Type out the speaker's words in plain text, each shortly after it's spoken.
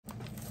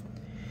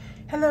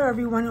Hello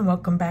everyone and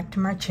welcome back to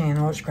my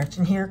channel. It's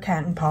Gretchen here,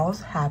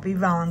 Catnpaws. Happy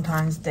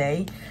Valentine's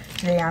Day.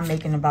 Today I'm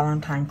making a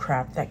Valentine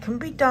craft that can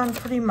be done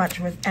pretty much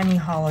with any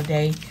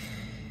holiday.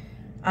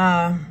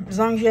 As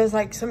long as you have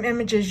like some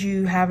images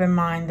you have in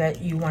mind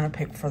that you want to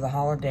pick for the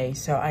holiday.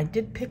 So I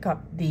did pick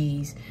up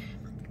these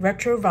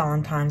retro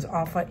Valentines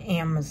off of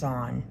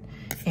Amazon.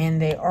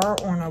 And they are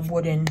on a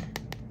wooden,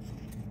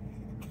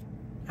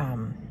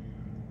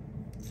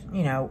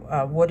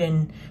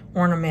 wooden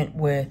ornament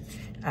with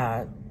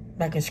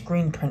like a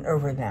screen print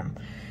over them.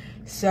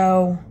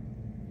 So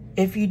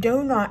if you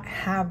do not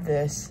have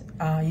this,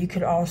 you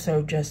could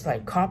also just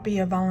like copy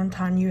a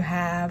Valentine you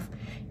have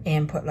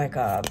and put like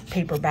a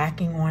paper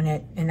backing on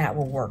it, and that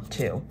will work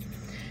too.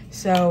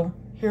 So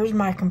here's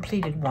my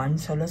completed one.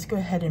 So let's go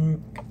ahead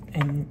and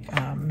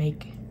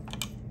make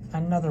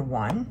another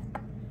one.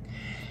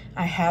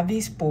 I have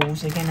these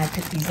spools. Again, I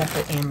picked these up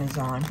at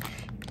Amazon.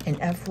 And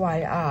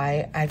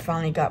FYI, I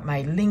finally got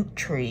my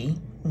LINKTREE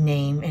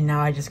name, and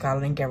now I just gotta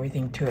link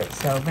everything to it.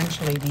 So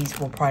eventually these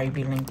will probably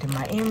be linked in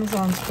my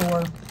Amazon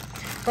store.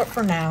 But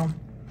for now,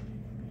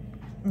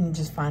 you can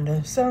just find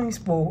a sewing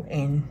spool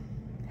and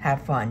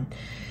have fun.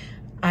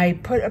 I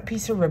put a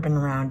piece of ribbon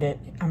around it.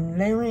 I'm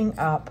layering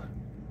up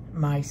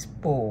my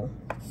spool.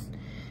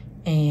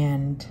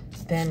 And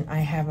then I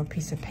have a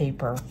piece of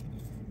paper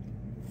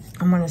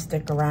I'm gonna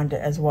stick around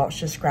it as well. It's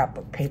just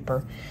scrapbook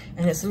paper,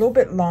 and it's a little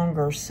bit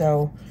longer.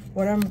 So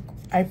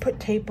I put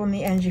tape on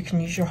the ends. You can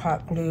use your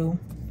hot glue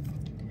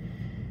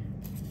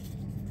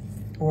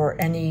or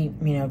any,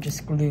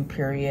 just glue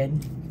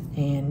period.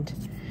 And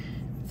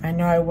I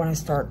know I want to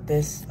start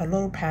this a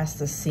little past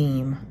the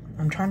seam.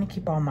 I'm trying to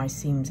keep all my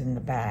seams in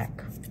the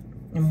back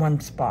in one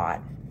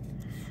spot.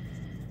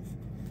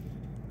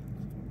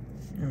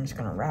 I'm just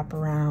gonna wrap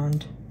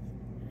around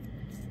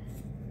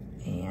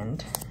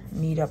and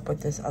meet up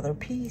with this other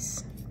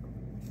piece.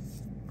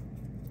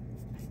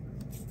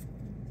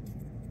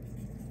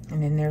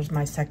 And then there's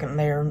my second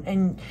layer.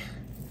 And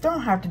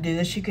don't have to do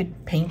this. You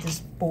could paint the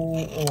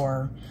spool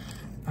or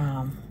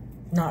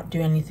not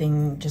do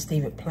anything, just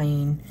leave it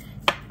plain,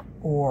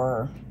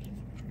 or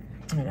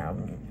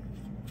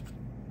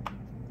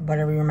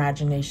whatever your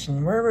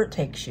imagination, wherever it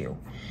takes you.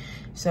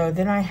 So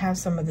then I have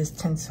some of this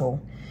tinsel,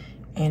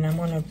 and I'm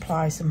going to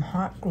apply some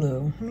hot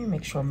glue. Let me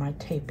make sure my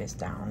tape is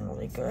down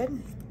really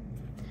good.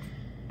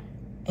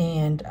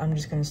 And I'm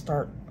just going to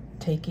start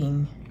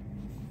taking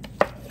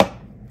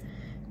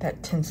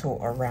that tinsel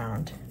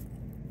around.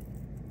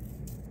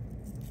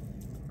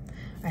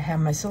 I have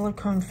my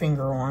silicone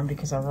finger on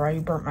because I've already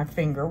burnt my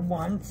finger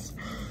once.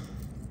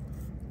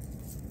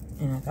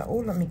 And I thought, oh,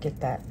 let me get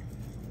that.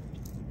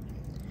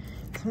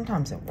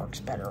 Sometimes it works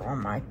better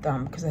on my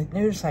thumb because I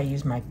notice I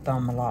use my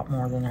thumb a lot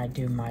more than I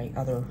do my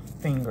other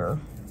finger.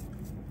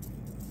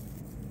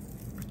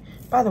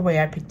 By the way,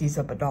 I picked these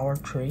up at Dollar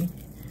Tree.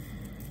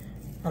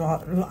 A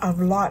lot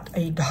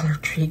of Dollar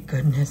Tree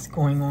goodness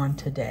going on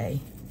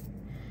today.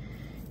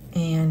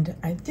 And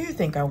I do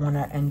think I want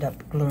to end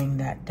up gluing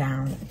that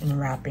down and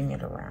wrapping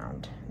it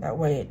around. That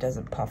way it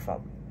doesn't puff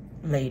up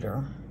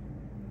later.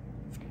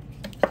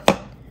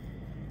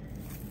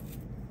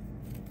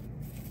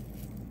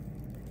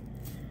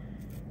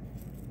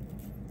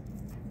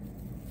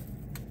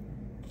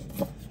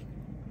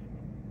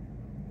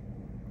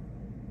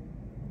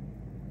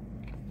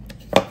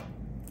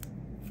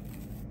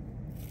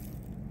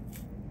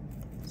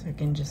 So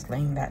again, just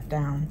laying that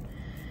down.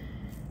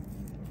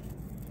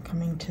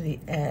 Coming to the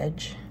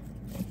edge,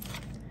 I'm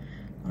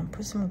gonna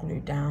put some glue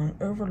down,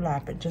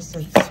 overlap it just a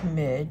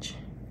smidge,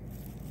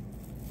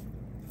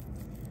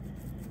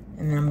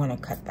 and then I'm gonna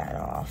cut that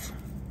off.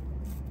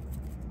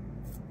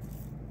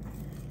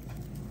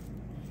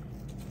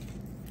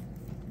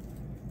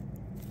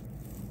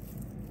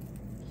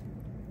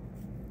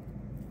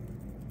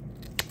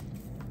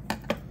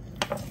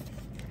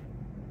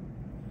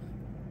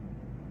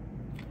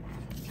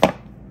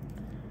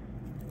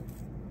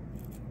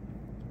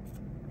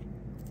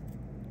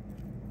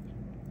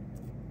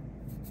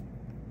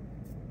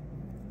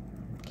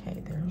 Okay,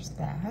 there's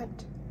that.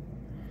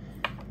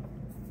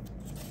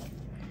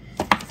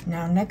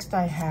 Now next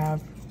I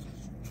have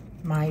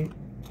my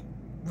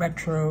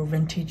retro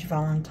vintage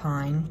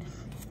Valentine.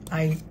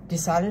 I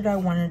decided I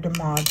wanted to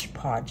Mod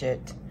Podge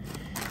it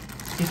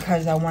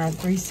because I want a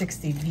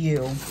 360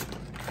 view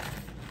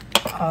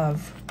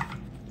of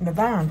the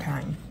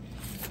Valentine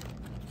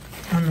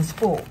on the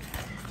spool.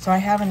 So I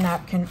have a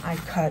napkin I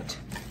cut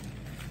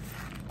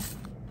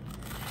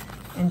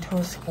into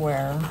a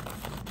square.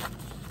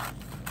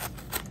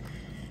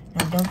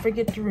 Now don't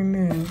forget to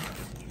remove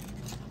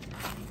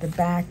the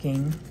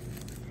backing,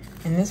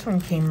 and this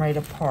one came right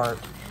apart.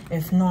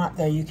 If not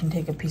though, you can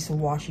take a piece of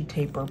washi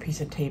tape or a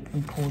piece of tape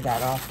and pull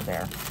that off of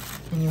there.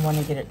 And you want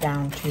to get it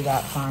down to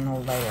that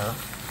final layer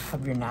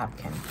of your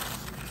napkin.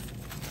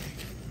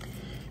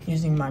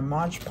 Using my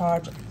Mod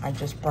Podge, I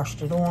just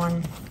brushed it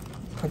on,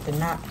 put the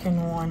napkin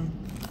on,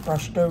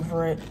 brushed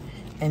over it,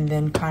 and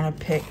then kind of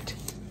picked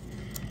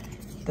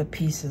the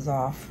pieces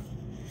off.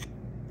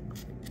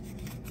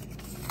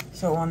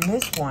 So on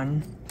this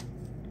one,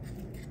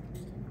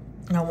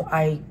 Now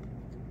I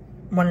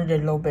wanted it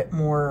a little bit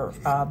more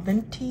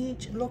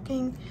vintage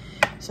looking,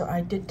 so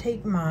I did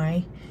take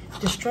my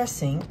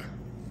Distress ink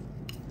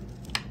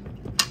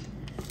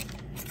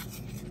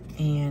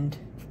and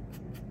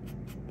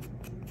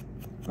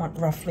went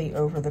roughly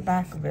over the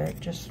back of it,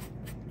 just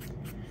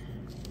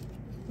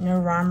no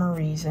rhyme or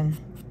reason.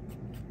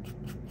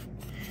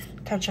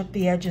 Touch up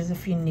the edges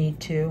if you need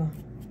to.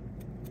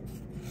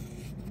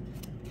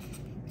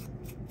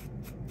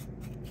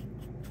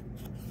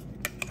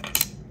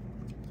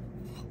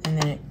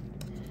 And then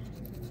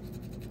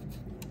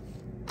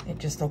it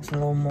just looks a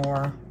little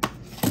more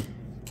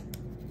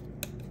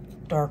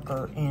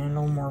darker and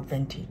a little more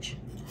vintage.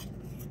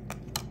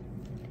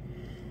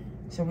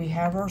 So we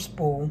have our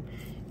spool.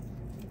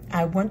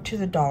 I went to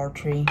the Dollar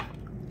Tree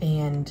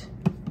and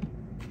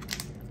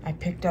I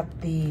picked up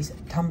these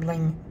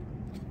tumbling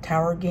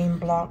tower game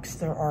blocks.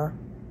 There are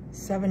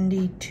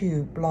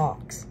 72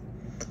 blocks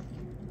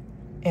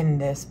in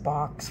this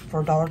box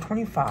for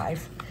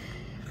 $1.25,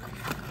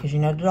 because you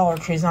know the Dollar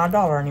Tree is not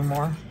 $1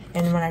 anymore.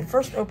 And when I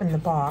first opened the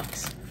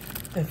box,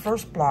 the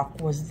first block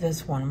was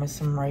this one with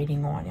some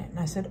writing on it. And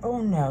I said, oh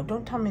no,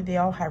 don't tell me they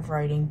all have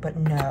writing, but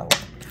no.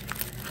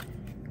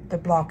 The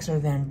blocks are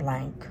then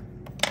blank.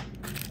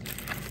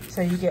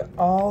 So you get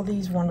all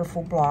these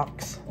wonderful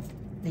blocks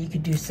that you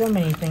could do so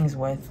many things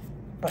with.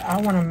 But I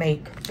want to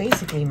make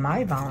basically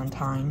my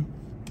Valentine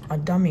a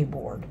dummy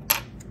board.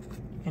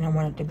 And I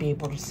want it to be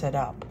able to set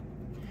up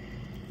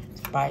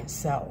by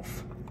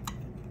itself.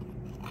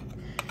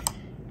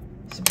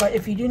 So, but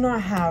if you do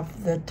not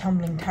have the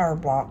tumbling tower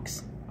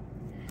blocks,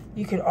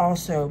 you could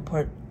also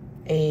put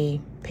a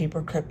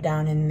paper clip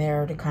down in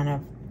there to kind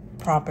of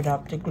prop it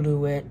up, to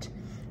glue it,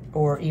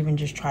 or even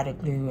just try to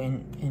glue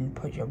and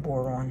put your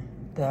board on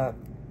the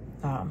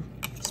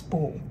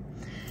spool.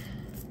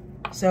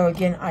 So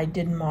again, I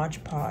did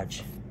Mod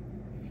Podge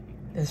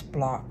this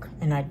block,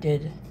 and I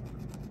did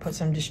put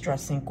some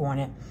Distress ink on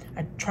it.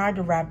 I tried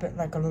to wrap it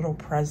like a little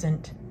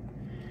present,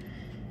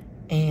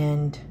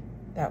 and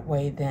that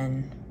way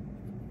then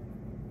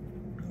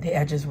the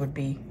edges would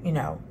be, you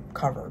know,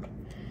 covered.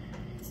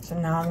 So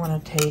now I'm going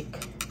to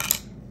take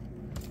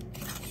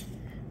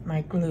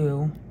my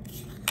glue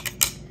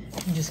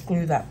and just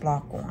glue that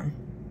block on.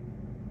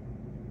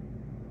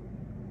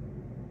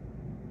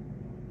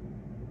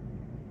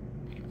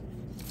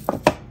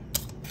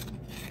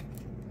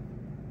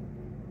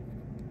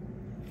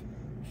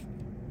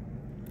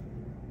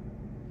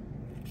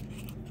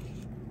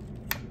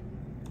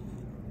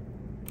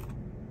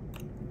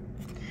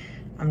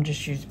 I'm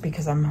just using,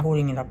 because I'm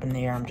holding it up in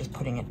the air, I'm just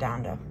putting it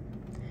down to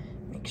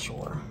make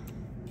sure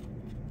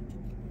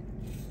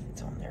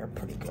it's on there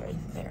pretty good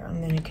there.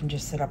 And then it can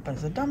just sit up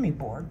as a dummy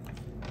board.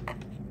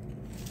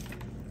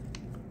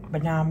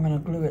 But now I'm going to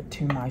glue it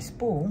to my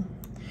spool.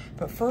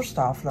 But first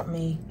off, let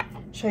me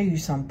show you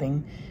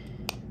something.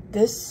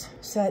 This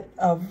set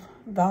of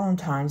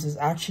Valentines is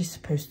actually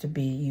supposed to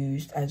be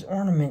used as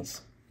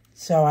ornaments.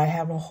 So I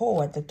have a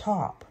hole at the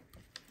top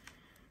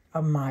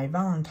of my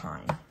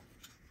Valentine.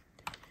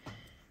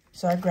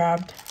 So I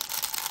grabbed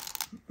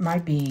my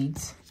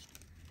beads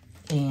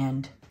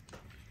and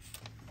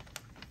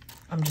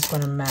I'm just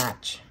going to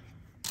match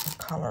the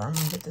color. I'm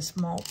going to get the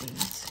small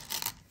beads.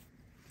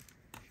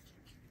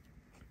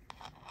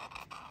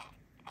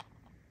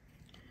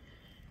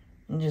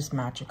 And just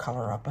match a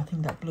color up. I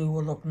think that blue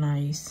will look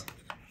nice.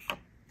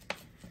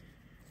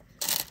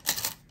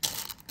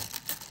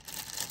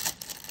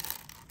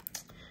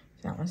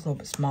 That one's a little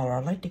bit smaller.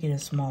 I'd like to get a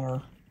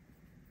smaller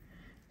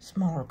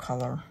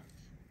color.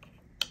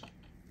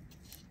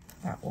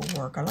 That will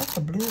work. I like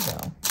the blue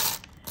though.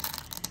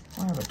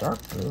 I have a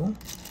dark blue.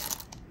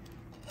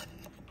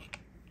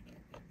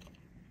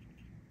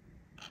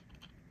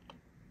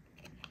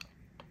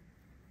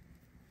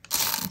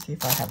 Let's see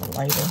if I have a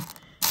lighter.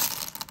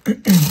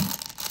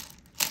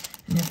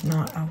 And if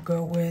not, I'll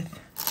go with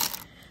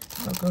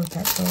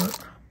that dark.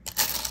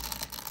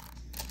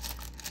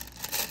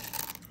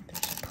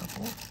 There's a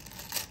purple.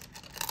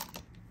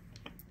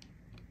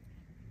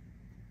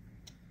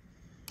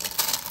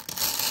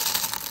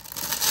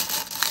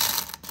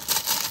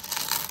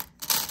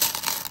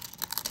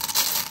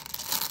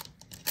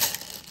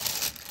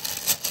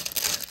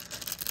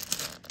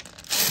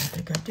 I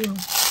think I do.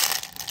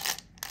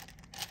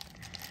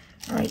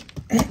 All right.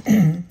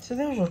 So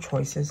there's your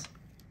choices.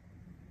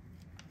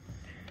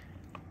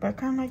 But I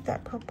kind of like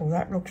that purple.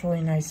 That looks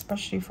really nice,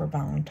 especially for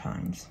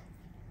Valentine's.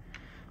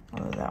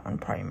 Although that one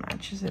probably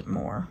matches it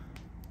more.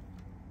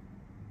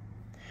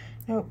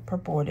 Nope,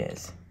 purple it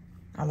is.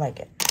 I like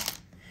it.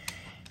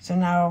 So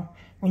now,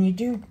 when you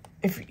do,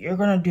 if you're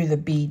going to do the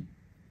bead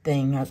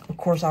thing, of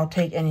course, I'll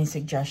take any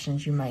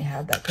suggestions you might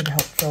have that could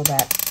help fill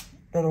that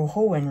little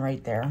hole in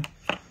right there.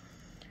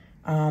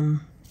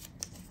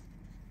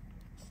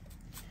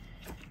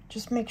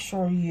 Just make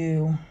sure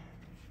you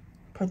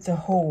put the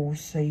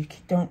holes so you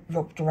don't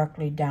look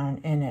directly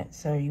down in it.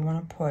 So you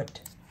want to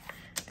put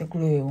the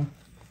glue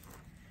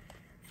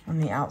on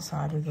the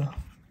outside of the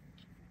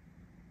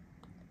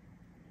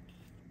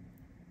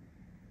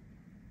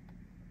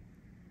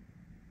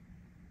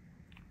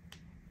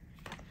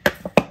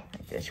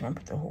guess you want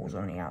to put the holes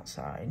on the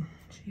outside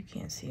so you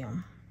can't see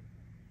them.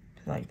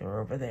 Like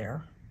they're over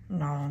there,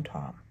 not on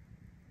top.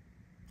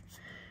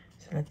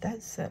 So let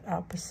that set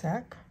up a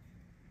sec.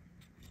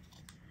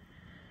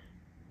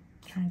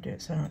 Trying to do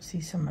it so I don't see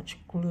so much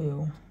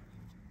glue.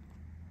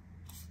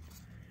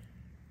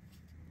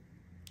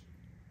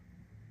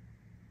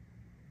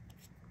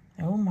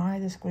 Oh my,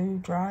 this glue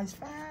dries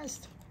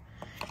fast.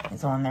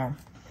 It's on there.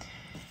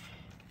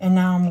 And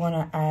now I'm going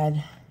to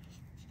add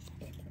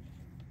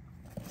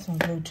some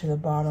glue to the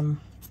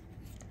bottom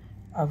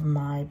of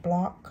my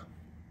block.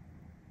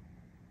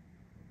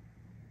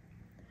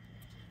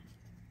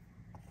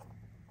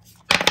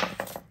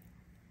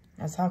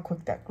 That's how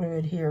quick that glue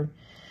adhered.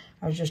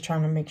 I was just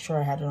trying to make sure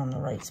I had it on the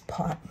right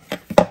spot.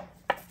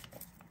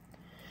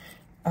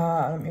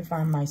 Let me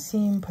find my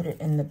seam, put it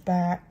in the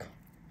back,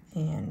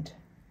 and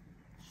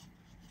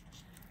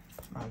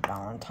put my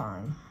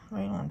Valentine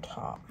right on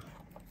top.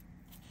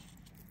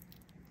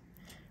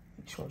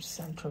 Make sure it's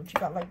centered. You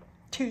got like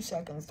 2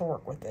 seconds to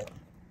work with it.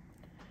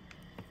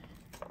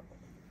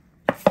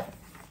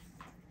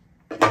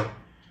 Let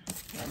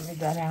me get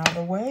that out of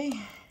the way.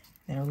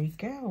 There we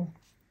go.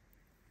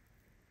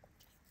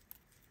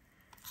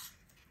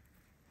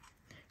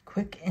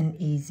 Quick and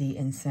easy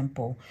and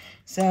simple.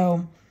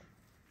 So,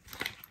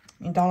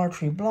 Dollar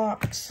Tree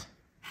blocks,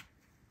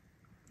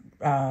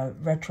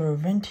 retro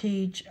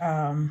vintage,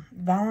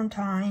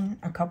 Valentine,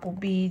 a couple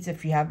beads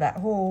if you have that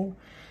hole,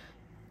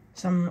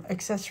 some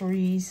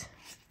accessories,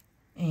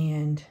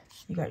 and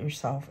you got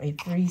yourself a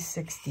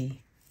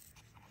 360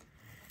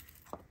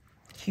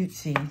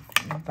 cutesy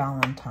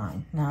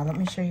Valentine. Now let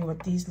me show you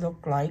what these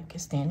look like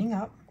standing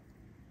up.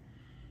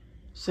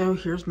 So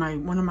here's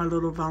one of my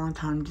little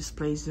Valentine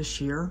displays this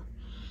year,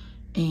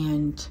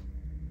 and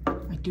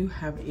I do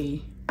have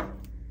a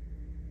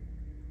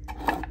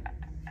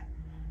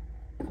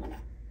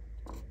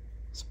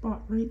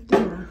spot right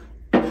there.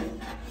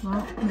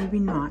 Well, maybe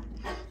not.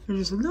 They're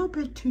just a little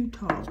bit too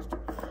tall,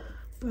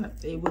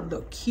 but they would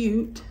look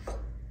cute.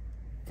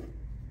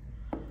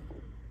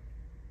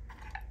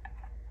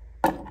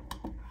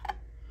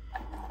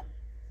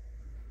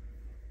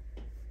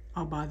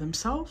 All by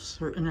themselves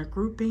or in a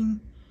grouping.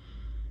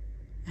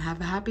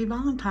 Have a happy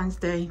Valentine's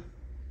Day.